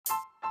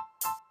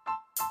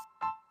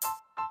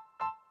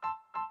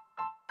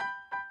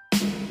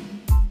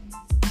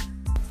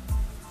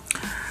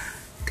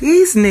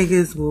These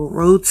niggas will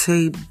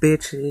rotate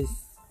bitches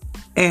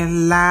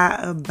and lie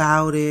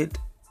about it.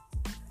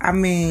 I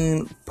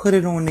mean, put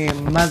it on their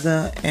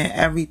mother and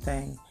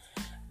everything.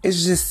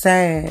 It's just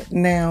sad.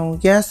 Now,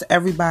 yes,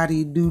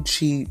 everybody do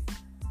cheat.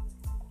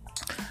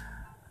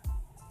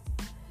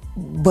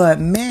 But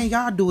man,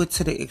 y'all do it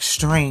to the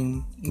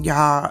extreme.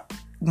 Y'all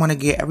want to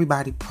get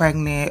everybody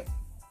pregnant.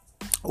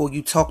 Or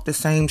you talk the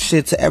same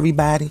shit to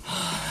everybody.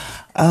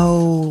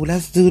 Oh,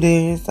 let's do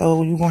this.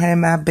 Oh, you gonna have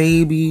my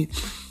baby.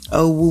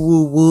 Oh, woo,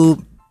 woo,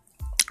 woo.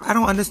 I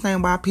don't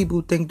understand why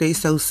people think they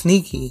so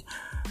sneaky.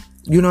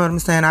 You know what I'm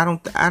saying?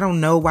 I don't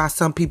know why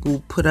some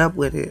people put up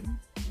with it.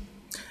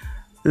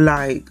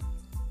 Like,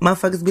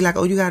 motherfuckers be like,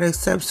 oh, you gotta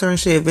accept certain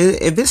shit.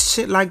 If it's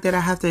shit like that I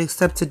have to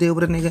accept to deal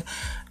with a nigga,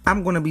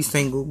 I'm gonna be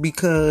single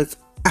because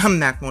I'm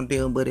not gonna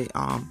deal with it.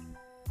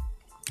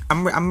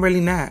 I'm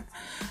really not.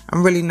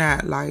 I'm really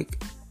not.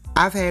 Like,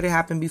 I've had it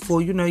happen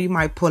before. You know, you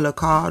might pull a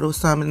card or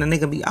something and the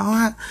nigga be,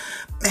 oh,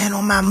 man,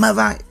 on my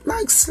mother.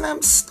 Like,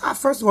 Slim, stop.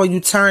 First of all,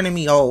 you turning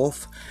me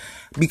off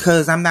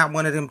because I'm not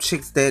one of them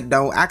chicks that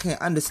I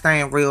can't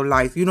understand real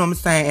life. You know what I'm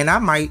saying? And I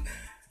might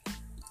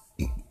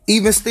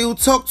even still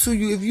talk to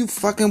you if you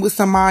fucking with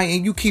somebody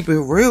and you keep it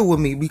real with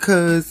me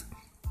because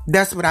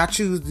that's what I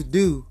choose to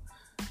do.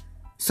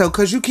 So,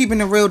 cause you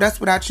keeping it real, that's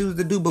what I choose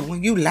to do. But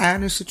when you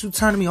lying and shit, you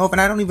turning me off. And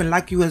I don't even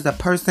like you as a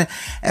person,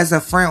 as a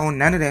friend, or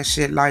none of that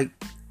shit. Like,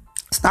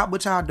 stop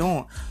what y'all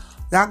doing.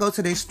 Y'all go to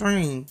the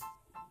extreme.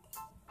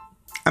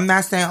 I'm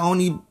not saying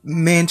only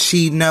men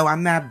cheat. No,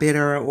 I'm not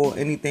bitter or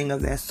anything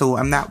of that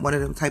sort. I'm not one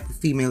of them type of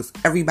females.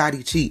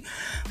 Everybody cheat.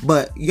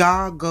 But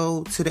y'all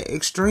go to the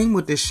extreme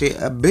with this shit.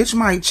 A bitch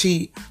might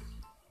cheat.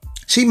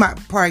 She might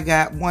probably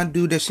got one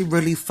dude that she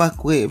really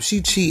fuck with. If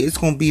she cheat, it's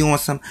gonna be on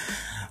some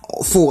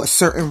for a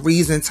certain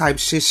reason type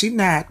shit. She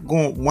not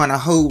gonna want a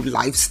whole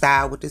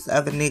lifestyle with this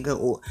other nigga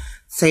or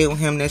tell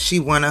him that she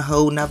want a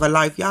whole nother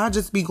life. Y'all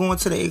just be going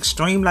to the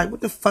extreme. Like,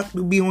 what the fuck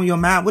do be on your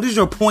mind? What is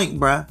your point,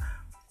 bruh?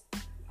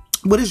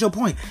 What is your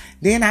point?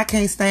 Then I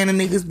can't stand the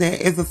niggas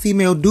that if a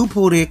female do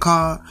pull their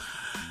card,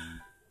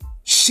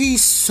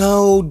 she's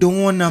so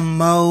doing the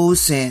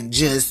most and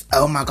just,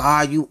 oh my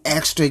God, you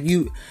extra,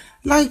 you...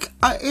 Like,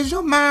 is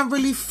your mind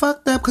really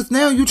fucked up? Because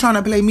now you trying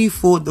to play me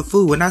for the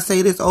fool. And I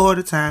say this all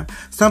the time.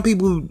 Some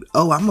people,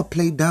 oh, I'm going to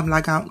play dumb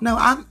like I'm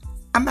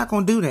not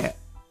going to do that.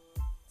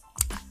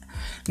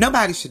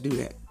 Nobody should do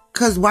that.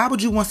 Because why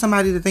would you want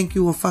somebody to think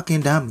you a fucking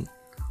dummy?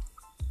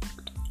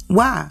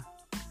 Why?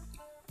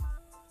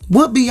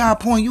 What be y'all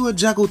point? You would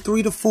juggle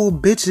 3 to 4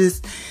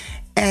 bitches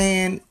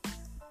and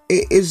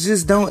it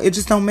just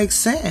don't make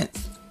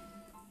sense.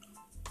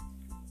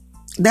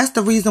 That's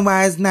the reason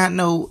why it's not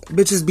no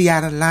bitches be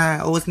out of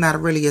line, or it's not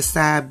really a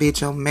side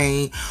bitch or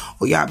main,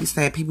 or y'all be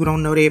saying people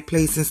don't know their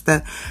place and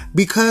stuff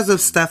because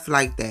of stuff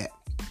like that.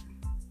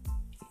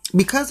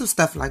 Because of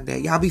stuff like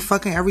that, y'all be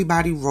fucking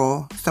everybody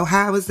raw. So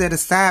how is that a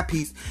side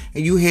piece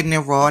and you hitting it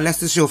raw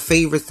unless it's your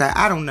favorite side?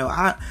 I don't know.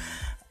 I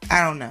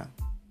don't know.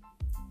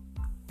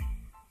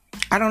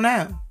 I don't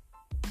know.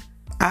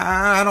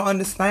 I don't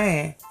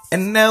understand.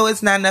 And no,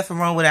 it's not nothing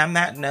wrong with it. I'm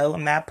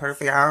not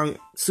perfect.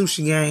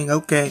 Sushi gang,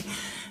 okay.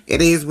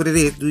 It is what it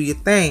is. Do your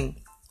thing.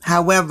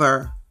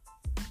 However,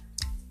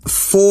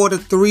 3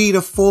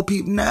 to 4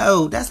 people,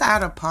 no, that's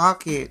out of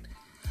pocket.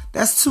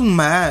 That's too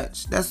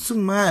much. That's too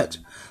much.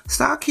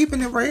 Stop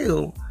keeping it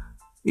real.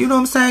 You know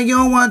what I'm saying? You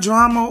don't want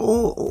drama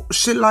or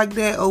shit like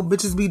that. Oh,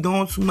 bitches be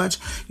doing too much.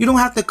 You don't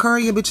have to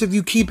curry a bitch if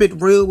you keep it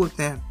real with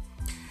them.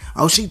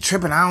 Oh, she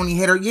tripping. I only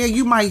hit her. Yeah,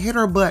 you might hit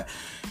her, but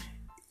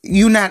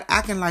you not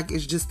acting like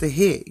it's just a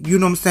hit. You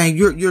know what I'm saying?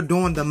 You're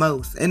doing the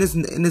most. And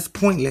it's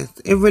pointless.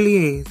 It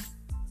really is.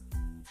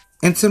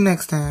 Until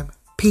next time.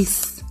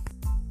 Peace.